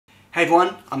Hey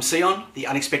everyone, I'm Sion, the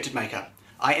Unexpected Maker.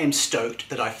 I am stoked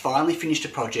that I finally finished a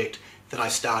project that I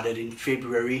started in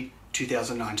February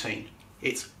 2019.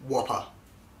 It's W.O.P.R,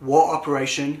 War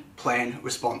Operation Plan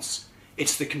Response.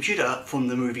 It's the computer from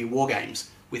the movie Wargames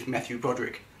with Matthew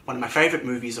Broderick, one of my favourite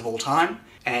movies of all time,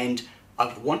 and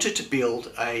I've wanted to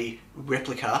build a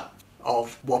replica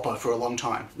of W.O.P.R for a long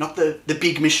time. Not the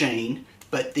big machine,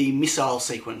 but the missile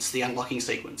sequence, the unlocking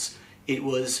sequence. It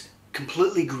was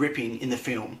completely gripping in the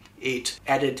film. It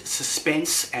added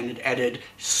suspense and it added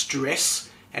stress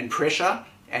and pressure,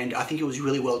 and I think it was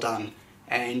really well done,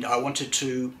 and I wanted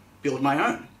to build my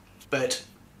own. But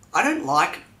I don't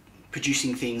like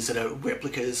producing things that are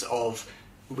replicas of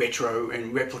retro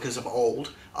and replicas of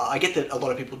old. I get that a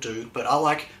lot of people do, but I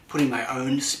like putting my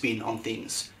own spin on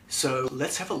things. So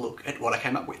let's have a look at what I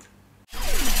came up with.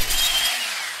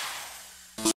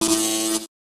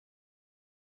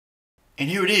 And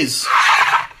here it is.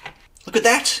 Look at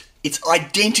that. It's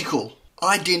identical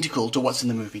to what's in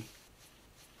the movie.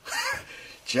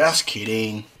 Just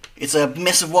kidding. It's a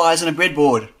mess of wires and a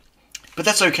breadboard. But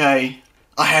that's okay.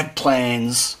 I have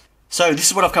plans. So this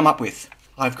is what I've come up with.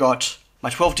 I've got my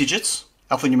 12 digits,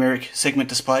 alphanumeric segment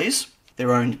displays,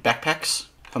 their own backpacks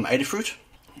from Adafruit,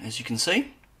 as you can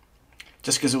see.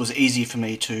 Just because it was easier for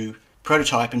me to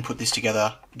prototype and put this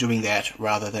together doing that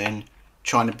rather than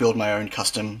trying to build my own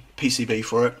custom PCB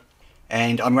for it.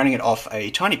 And I'm running it off a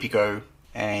Tiny Pico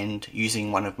and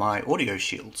using one of my audio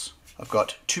shields. I've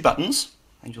got 2 buttons,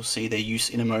 and you'll see their use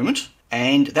in a moment.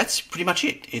 And that's pretty much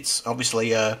it. It's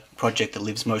obviously a project that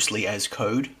lives mostly as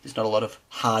code. There's not a lot of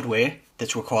hardware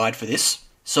that's required for this.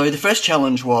 So the first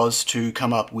challenge was to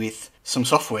come up with some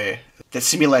software that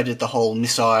simulated the whole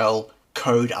missile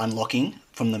code unlocking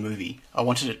from the movie. I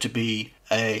wanted it to be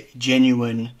a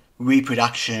genuine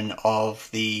reproduction of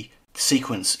the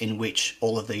sequence in which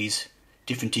all of these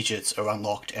different digits are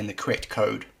unlocked and the correct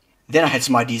code. Then I had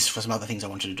some ideas for some other things I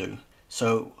wanted to do.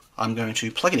 So I'm going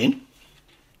to plug it in.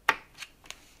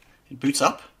 It boots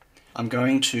up. I'm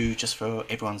going to, just for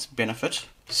everyone's benefit,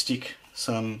 stick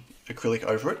some acrylic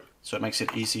over it so it makes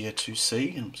it easier to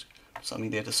see, and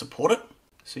something there to support it.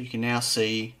 So you can now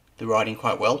see the writing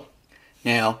quite well.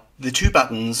 Now, the 2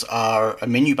 buttons are a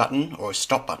menu button or a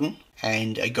stop button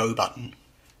and a go button.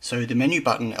 So the menu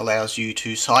button allows you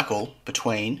to cycle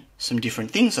between some different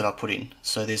things that I've put in.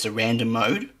 So there's a random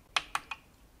mode,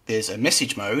 there's a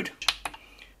message mode,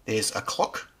 there's a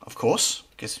clock, of course,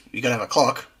 because you've got to have a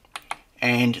clock,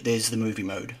 and there's the movie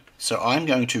mode. So I'm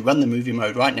going to run the movie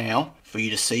mode right now for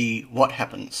you to see what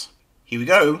happens. Here we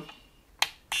go.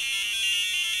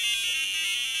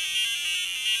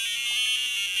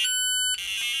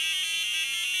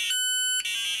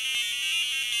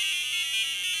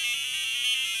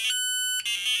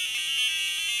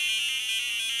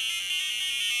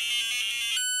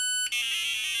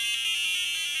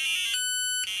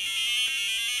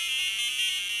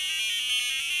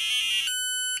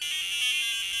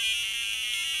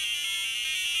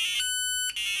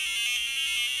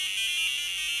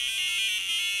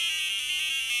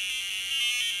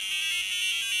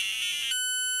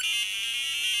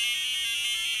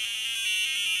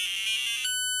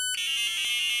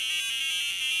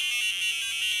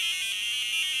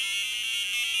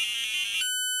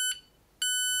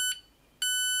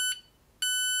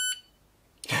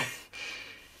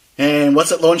 And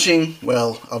what's it launching?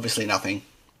 Well, obviously nothing.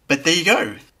 But there you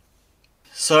go.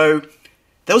 So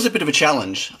that was a bit of a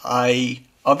challenge. I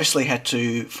obviously had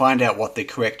to find out what the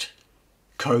correct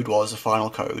code was, the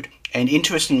final code. And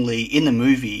interestingly, in the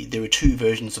movie, there are 2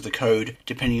 versions of the code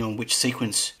depending on which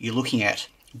sequence you're looking at.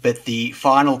 But the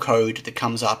final code that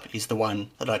comes up is the one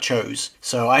that I chose.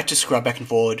 So I had to scrub back and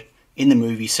forward in the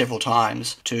movie several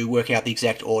times to work out the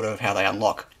exact order of how they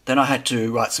unlock. Then I had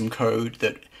to write some code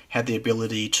that had the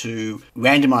ability to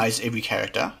randomize every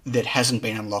character that hasn't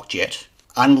been unlocked yet,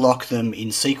 unlock them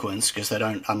in sequence because they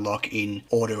don't unlock in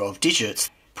order of digits,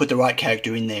 put the right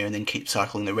character in there and then keep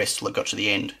cycling the rest till it got to the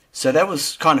end. So that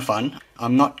was kind of fun.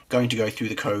 I'm not going to go through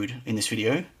the code in this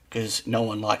video because no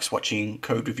one likes watching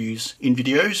code reviews in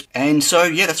videos. And so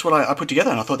yeah, that's what I put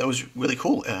together, and I thought that was really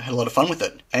cool. I had a lot of fun with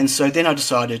it. And so then I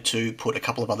decided to put a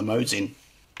couple of other modes in.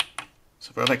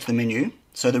 So if I go back to the menu,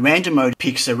 so the random mode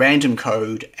picks a random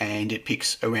code and it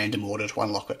picks a random order to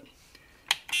unlock it.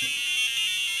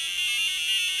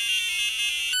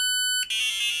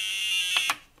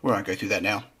 We won't go through that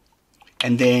now.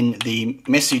 And then the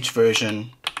message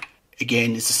version,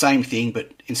 again, is the same thing,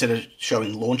 but instead of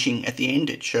showing launching at the end,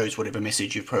 it shows whatever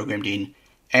message you've programmed in.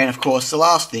 And of course, the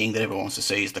last thing that everyone wants to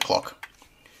see is the clock.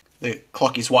 The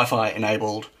clock is Wi-Fi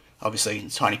enabled. Obviously,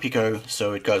 it's Tiny Pico,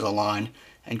 so it goes online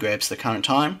and grabs the current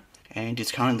time. and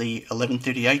it's currently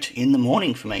 11:38 in the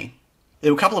morning for me.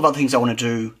 There were a couple of other things I want to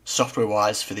do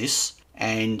software-wise for this,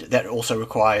 and that also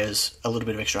requires a little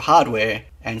bit of extra hardware,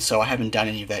 and so I haven't done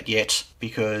any of that yet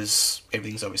because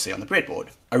everything's obviously on the breadboard.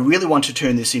 I really want to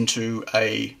turn this into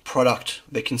a product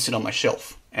that can sit on my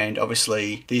shelf, and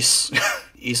obviously this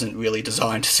isn't really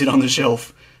designed to sit on the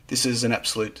shelf. This is an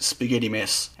absolute spaghetti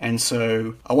mess, and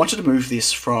so I wanted to move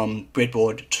this from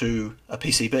breadboard to a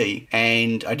PCB,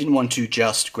 and I didn't want to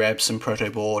just grab some proto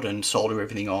board and solder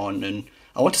everything on, and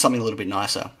I wanted something a little bit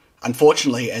nicer.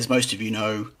 Unfortunately, as most of you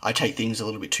know, I take things a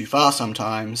little bit too far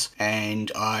sometimes,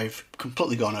 and I've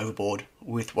completely gone overboard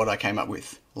with what I came up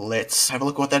with. Let's have a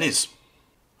look at what that is.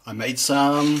 I made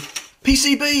some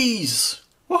PCBs!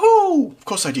 Woohoo! Of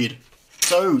course I did.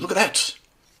 So, look at that.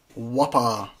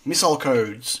 W.O.P.R missile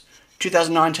codes,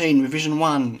 2019 revision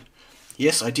 1.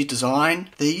 Yes, I did design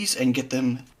these and get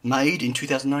them made in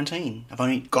 2019. I've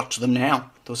only got to them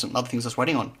now. There were some other things I was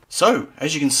waiting on. So,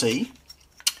 as you can see,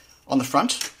 on the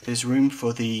front, there's room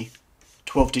for the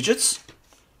 12 digits,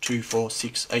 2, 4,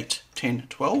 6, 8, 10,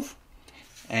 12,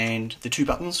 and the 2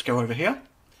 buttons go over here.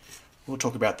 We'll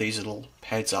talk about these little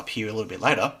pads up here a little bit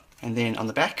later. And then on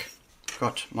the back, I've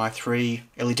got my 3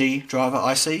 LED driver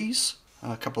ICs,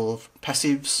 a couple of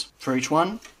passives for each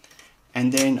one,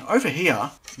 and then over here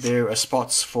there are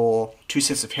spots for 2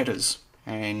 sets of headers,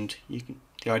 and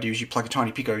the idea is you plug a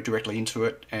tiny Pico directly into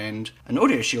it and an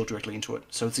audio shield directly into it.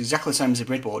 So it's exactly the same as a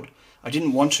breadboard. I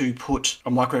didn't want to put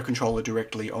a microcontroller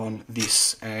directly on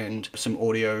this and some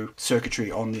audio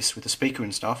circuitry on this with a speaker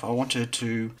and stuff. I wanted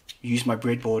to use my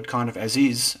breadboard kind of as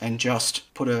is and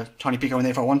just put a tiny Pico in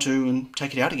there if I want to and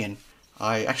take it out again.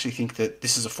 I actually think that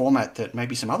this is a format that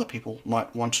maybe some other people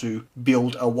might want to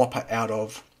build a W.O.P.R out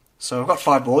of. So I've got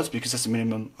 5 boards because that's the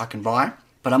minimum I can buy.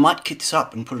 But I might kit this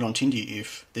up and put it on Tindy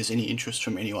if there's any interest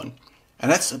from anyone.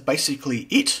 And that's basically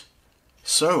it.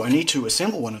 So I need to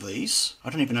assemble one of these. I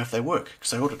don't even know if they work,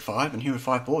 because I ordered 5 and here are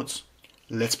 5 boards.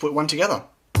 Let's put one together.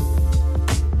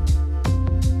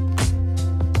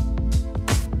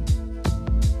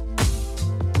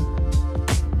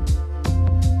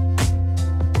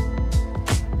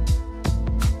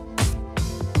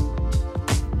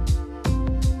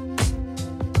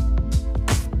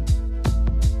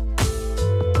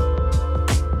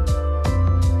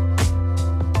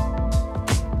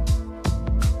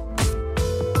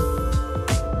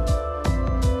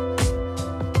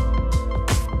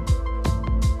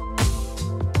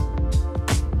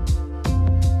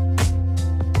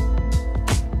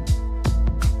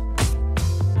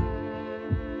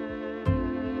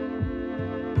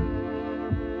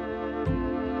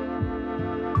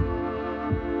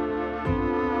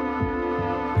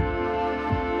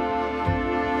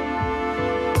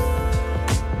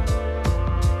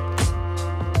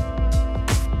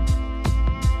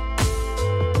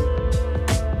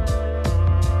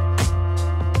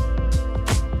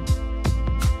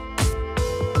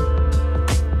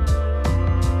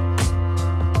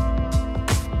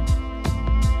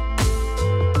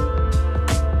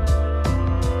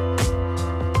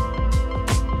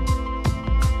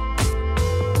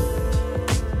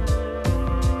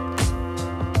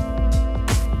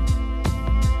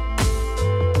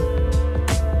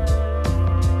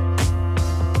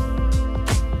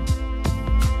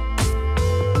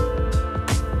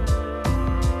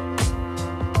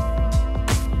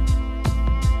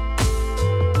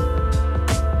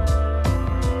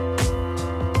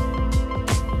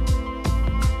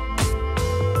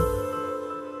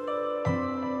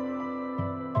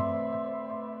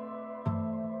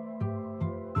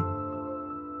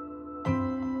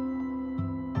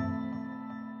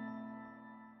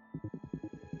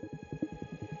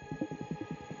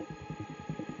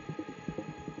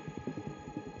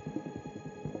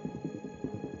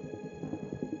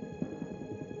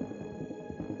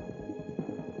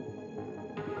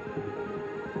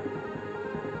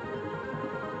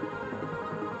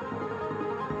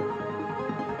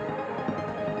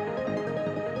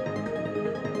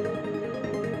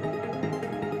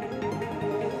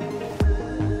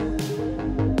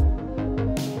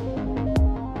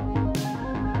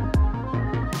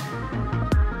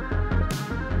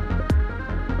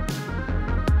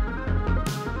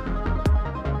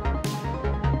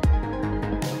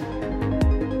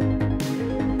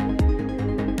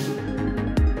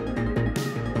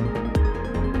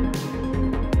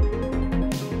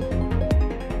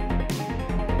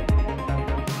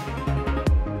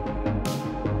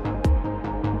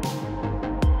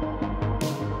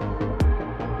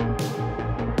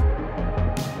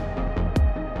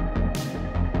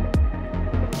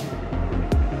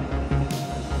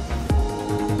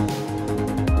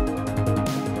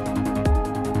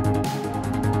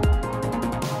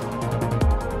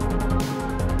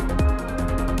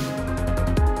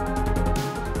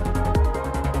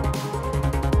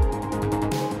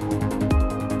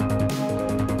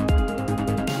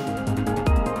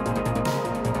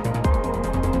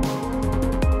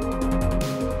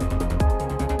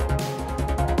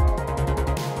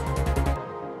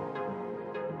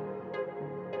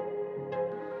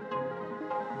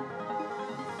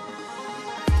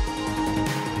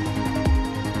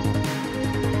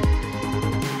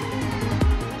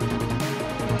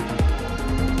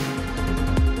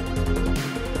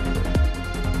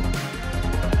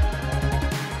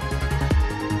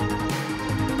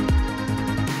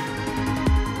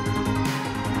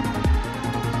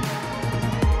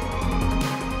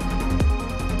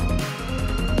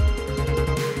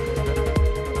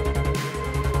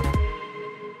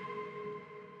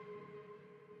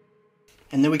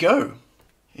 And there we go.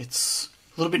 It's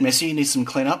a little bit messy, needs some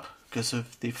cleanup because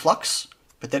of the flux,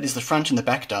 but that is the front and the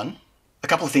back done. A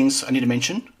couple of things I need to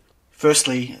mention.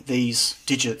 Firstly, these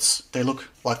digits, they look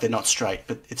like they're not straight,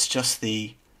 but it's just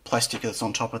the plastic that's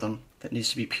on top of them that needs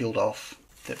to be peeled off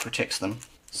that protects them.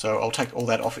 So I'll take all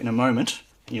that off in a moment,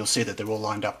 and you'll see that they're all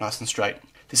lined up nice and straight.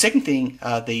 The second thing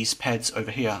are these pads over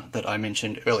here that I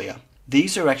mentioned earlier.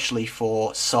 These are actually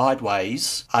for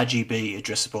sideways RGB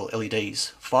addressable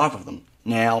LEDs, 5 of them.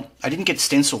 Now, I didn't get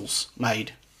stencils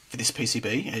made for this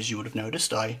PCB, as you would have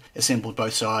noticed. I assembled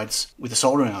both sides with a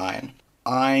soldering iron.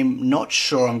 I'm not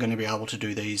sure I'm going to be able to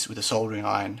do these with a soldering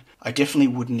iron. I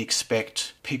definitely wouldn't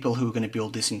expect people who are going to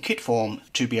build this in kit form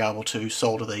to be able to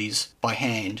solder these by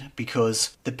hand,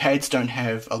 because the pads don't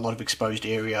have a lot of exposed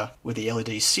area where the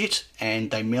LEDs sit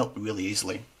and they melt really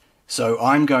easily. So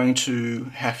I'm going to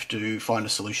have to find a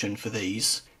solution for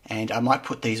these, and I might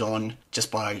put these on just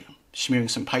by smearing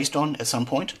some paste on at some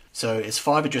point. So it's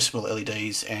 5 addressable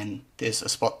LEDs and there's a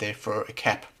spot there for a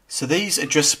cap. So these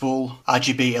addressable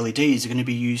RGB LEDs are going to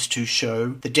be used to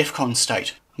show the DEFCON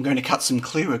state. I'm going to cut some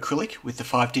clear acrylic with the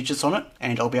 5 digits on it,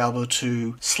 and I'll be able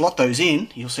to slot those in,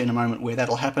 you'll see in a moment where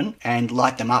that'll happen, and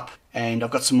light them up. And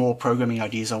I've got some more programming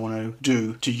ideas I want to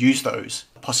do to use those.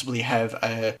 Possibly have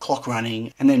a clock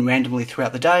running and then randomly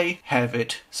throughout the day have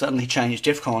it suddenly change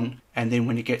DEFCON, and then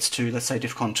when it gets to, let's say,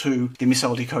 DEFCON 2, the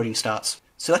missile decoding starts.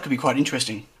 So that could be quite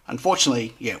interesting.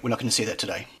 Unfortunately, yeah, we're not going to see that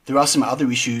today. There are some other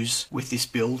issues with this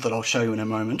build that I'll show you in a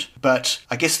moment, but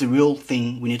I guess the real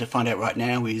thing we need to find out right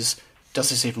now is, does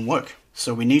this even work?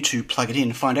 So we need to plug it in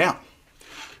and find out.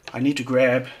 I need to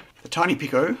grab the tiny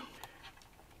Pico.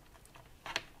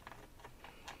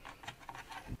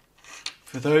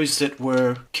 For those that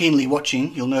were keenly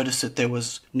watching, you'll notice that there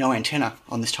was no antenna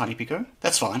on this tiny Pico.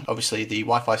 That's fine. Obviously the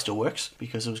Wi-Fi still works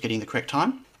because it was getting the correct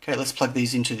time. Okay, let's plug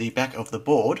these into the back of the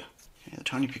board. Okay, the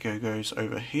tiny Pico goes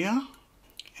over here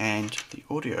and the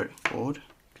audio board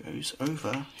goes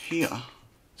over here.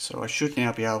 So I should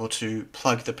now be able to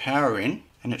plug the power in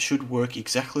and it should work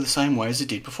exactly the same way as it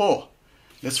did before.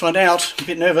 Let's find out. I'm a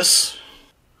bit nervous.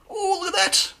 Oh, look at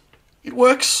that! It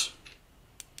works!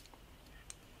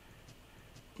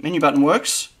 Menu button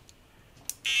works,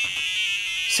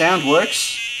 sound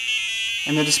works,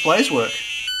 and the displays work.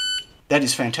 That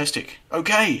is fantastic.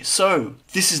 Okay, so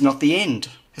this is not the end.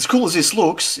 As cool as this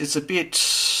looks, it's a bit,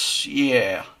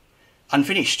 yeah,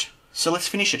 unfinished. So let's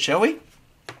finish it, shall we?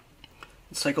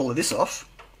 Let's take all of this off.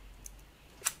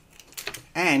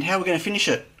 And how are we going to finish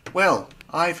it? Well,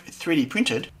 I've 3D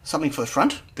printed something for the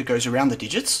front that goes around the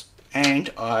digits, and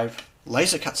I've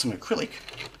laser cut some acrylic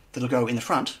that'll go in the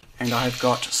front, and I've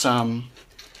got some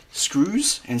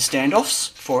screws and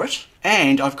standoffs for it,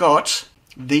 and I've got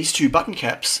these 2 button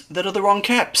caps that are the wrong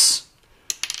caps.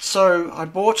 So I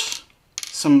bought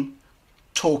some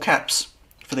tall caps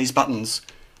for these buttons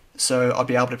so I'll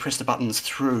be able to press the buttons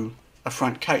through a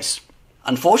front case.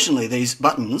 Unfortunately, these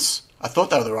buttons, I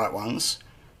thought they were the right ones,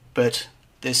 but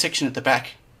there's a section at the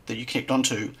back that you connect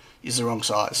onto is the wrong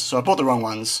size. So I bought the wrong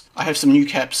ones. I have some new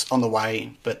caps on the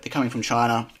way, but they're coming from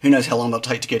China. Who knows how long they'll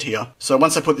take to get here. So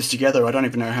once I put this together, I don't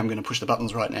even know how I'm going to push the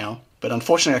buttons right now. But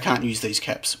unfortunately, I can't use these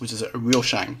caps, which is a real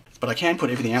shame. But I can put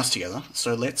everything else together,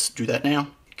 so let's do that now.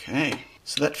 Okay,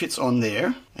 so that fits on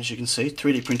there. As you can see,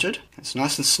 3D printed. It's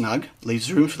nice and snug.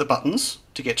 Leaves room for the buttons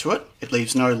to get to it. It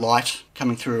leaves no light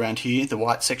coming through around here, the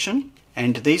white section.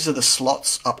 And these are the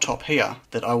slots up top here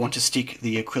that I want to stick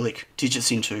the acrylic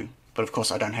digits into. But of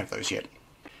course I don't have those yet.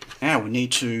 Now we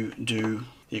need to do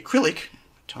the acrylic.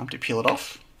 Time to peel it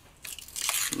off.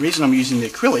 The reason I'm using the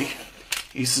acrylic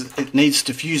is it needs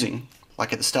diffusing,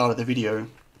 like at the start of the video.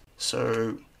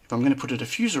 So if I'm going to put a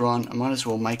diffuser on, I might as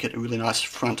well make it a really nice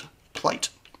front plate.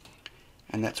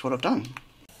 And that's what I've done.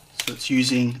 So it's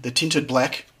using the tinted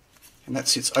black, and that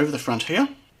sits over the front here.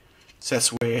 So that's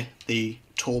where the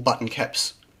tall button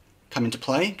caps come into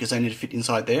play, because they need to fit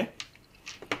inside there.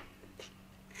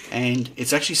 And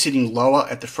it's actually sitting lower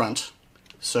at the front,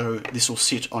 so this will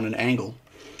sit on an angle.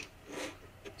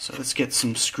 So let's get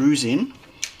some screws in.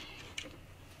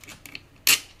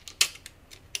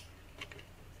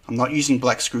 I'm not using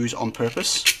black screws on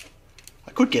purpose.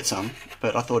 I could get some,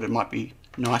 but I thought it might be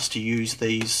nice to use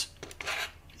these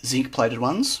zinc plated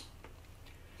ones.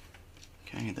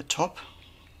 Okay, the top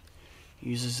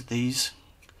uses these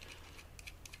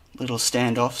little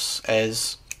standoffs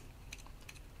as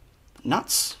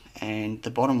nuts, and the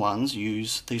bottom ones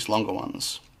use these longer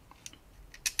ones.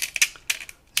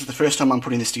 This is the first time I'm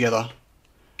putting this together.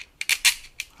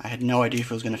 I had no idea if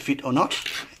it was going to fit or not,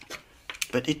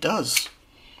 but it does.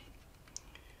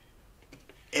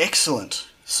 Excellent.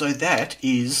 So that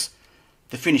is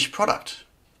the finished product.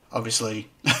 obviously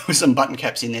with some button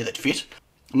caps in there that fit.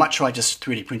 I might try just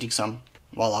 3D printing some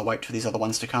while I wait for these other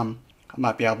ones to come. I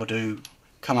might be able to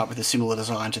come up with a similar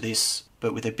design to this,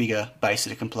 but with a bigger base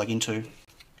that it can plug into.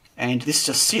 And this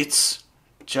just sits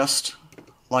just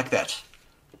like that.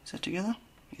 Is that together?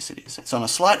 Yes, it is. It's on a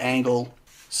slight angle,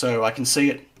 so I can see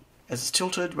it as it's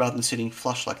tilted rather than sitting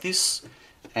flush like this.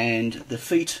 And the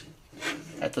feet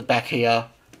at the back here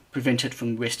prevent it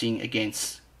from resting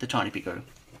against the tiny Pico.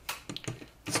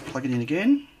 Let's plug it in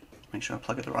again. Make sure I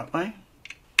plug it the right way.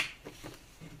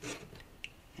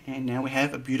 And now we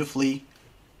have a beautifully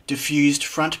diffused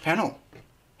front panel.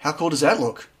 How cool does that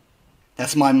look?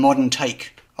 That's my modern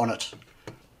take on it.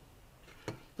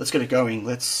 Let's get it going.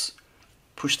 Let's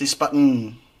push this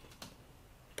button.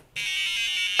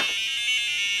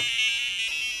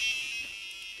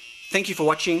 Thank you for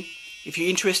watching. If you're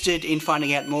interested in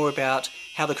finding out more about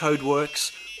how the code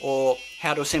works or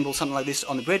how to assemble something like this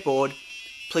on the breadboard,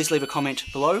 please leave a comment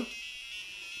below.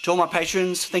 To all my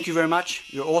patrons, thank you very much.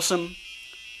 You're awesome.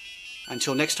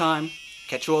 Until next time,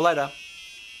 catch you all later.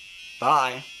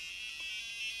 Bye.